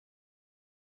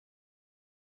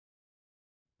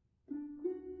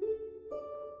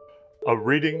A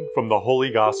reading from the Holy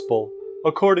Gospel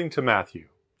according to Matthew.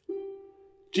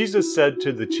 Jesus said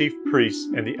to the chief priests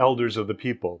and the elders of the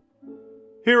people,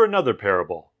 "Hear another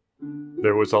parable.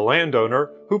 There was a landowner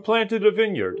who planted a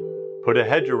vineyard, put a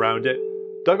hedge around it,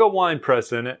 dug a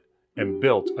winepress in it, and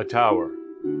built a tower.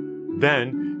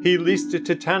 Then he leased it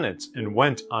to tenants and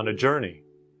went on a journey.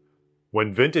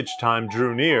 When vintage time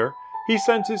drew near, he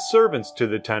sent his servants to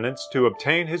the tenants to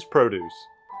obtain his produce.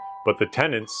 But the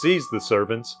tenants seized the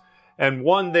servants, and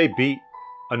one they beat,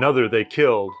 another they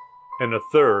killed, and a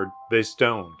third they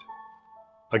stoned.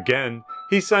 Again,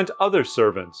 he sent other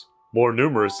servants, more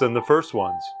numerous than the first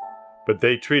ones, but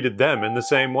they treated them in the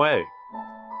same way.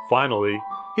 Finally,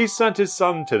 he sent his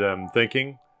son to them,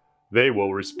 thinking, 'They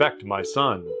will respect my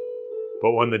son.'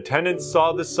 But when the tenants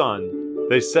saw the son,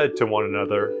 they said to one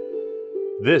another,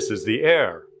 'This is the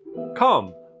heir.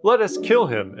 Come, let us kill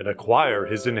him and acquire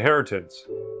his inheritance.'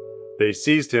 They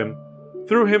seized him,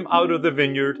 threw him out of the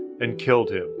vineyard, and killed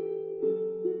him.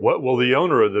 What will the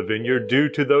owner of the vineyard do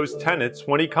to those tenants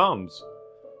when he comes?"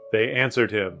 They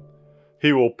answered him,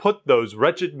 "He will put those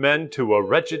wretched men to a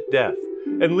wretched death,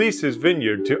 and lease his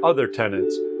vineyard to other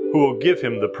tenants, who will give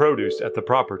him the produce at the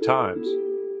proper times."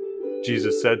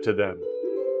 Jesus said to them,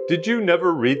 "Did you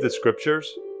never read the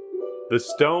Scriptures? The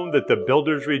stone that the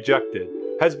builders rejected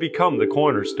has become the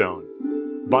cornerstone.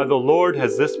 By the Lord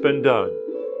has this been done,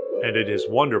 and it is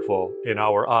wonderful in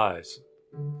our eyes.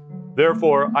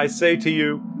 Therefore, I say to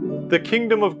you, the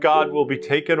kingdom of God will be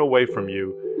taken away from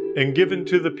you and given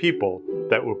to the people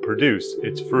that will produce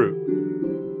its fruit."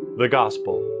 The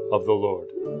Gospel of the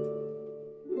Lord.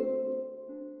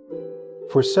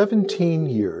 For 17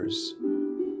 years,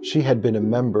 she had been a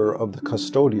member of the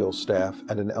custodial staff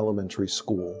at an elementary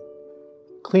school,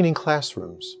 cleaning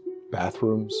classrooms,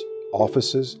 bathrooms,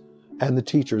 offices, and the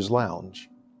teacher's lounge.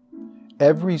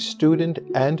 Every student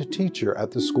and teacher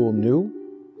at the school knew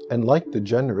and liked the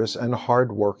generous and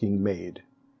hard-working maid.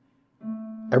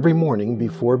 Every morning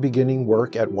before beginning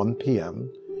work at 1 p.m.,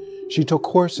 she took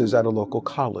courses at a local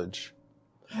college.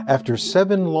 After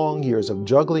 7 long years of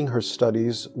juggling her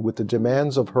studies with the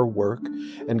demands of her work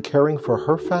and caring for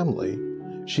her family,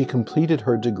 she completed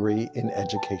her degree in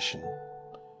education.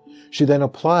 She then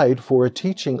applied for a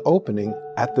teaching opening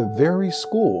at the very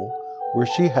school where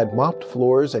she had mopped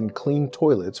floors and cleaned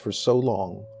toilets for so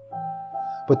long.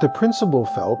 But the principal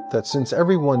felt that since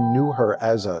everyone knew her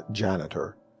as a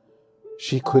janitor,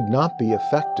 she could not be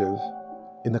effective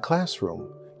in the classroom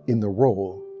in the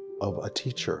role of a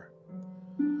teacher.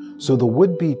 So the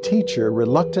would-be teacher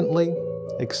reluctantly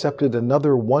accepted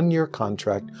another 1-year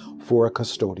contract for a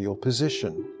custodial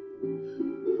position.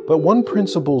 But one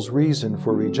principal's reason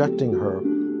for rejecting her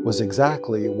was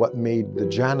exactly what made the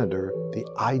janitor the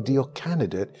ideal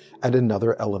candidate at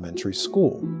another elementary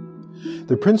school.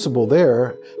 The principal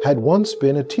there had once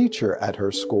been a teacher at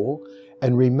her school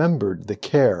and remembered the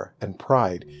care and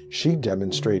pride she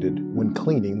demonstrated when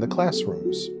cleaning the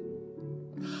classrooms.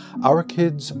 Our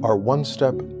kids are one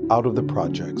step out of the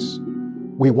projects.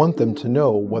 We want them to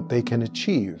know what they can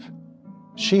achieve.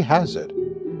 She has it,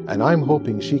 and I'm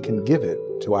hoping she can give it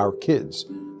to our kids,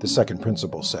 the second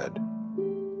principal said.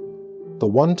 The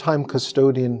one-time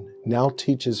custodian now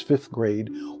teaches 5th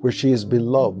grade, where she is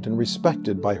beloved and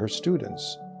respected by her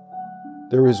students.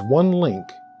 There is one link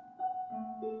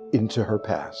into her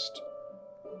past.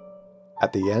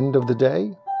 At the end of the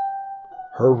day,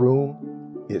 her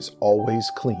room is always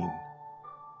clean.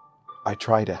 I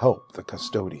try to help the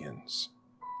custodians.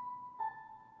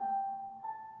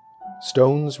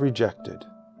 Stones rejected.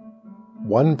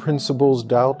 One principal's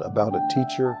doubt about a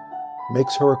teacher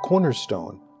makes her a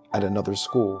cornerstone at another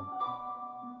school.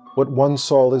 What one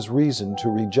saw as reason to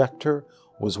reject her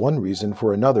was one reason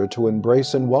for another to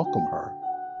embrace and welcome her.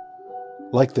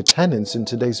 Like the tenants in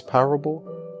today's parable,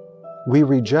 we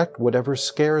reject whatever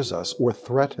scares us or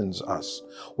threatens us,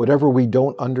 whatever we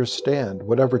don't understand,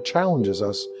 whatever challenges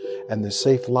us and the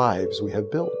safe lives we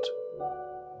have built.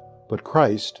 But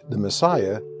Christ, the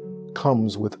Messiah,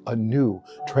 comes with a new,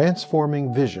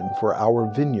 transforming vision for our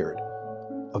vineyard,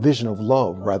 a vision of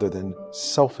love rather than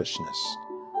selfishness,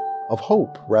 of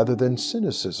hope rather than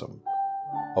cynicism,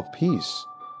 of peace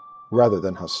rather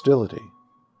than hostility,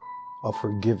 of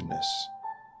forgiveness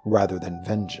rather than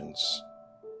vengeance.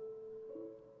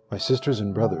 My sisters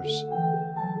and brothers,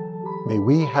 may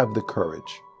we have the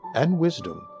courage and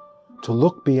wisdom to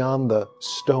look beyond the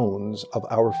stones of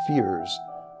our fears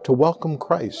to welcome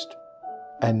Christ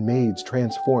and maids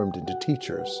transformed into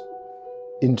teachers,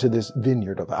 into this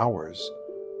vineyard of ours,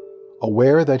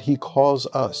 aware that He calls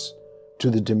us to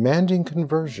the demanding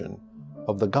conversion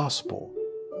of the gospel,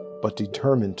 but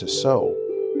determined to sow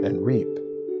and reap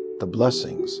the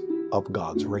blessings of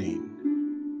God's reign.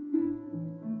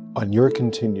 On your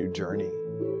continued journey,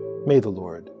 may the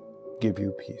Lord give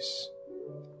you peace.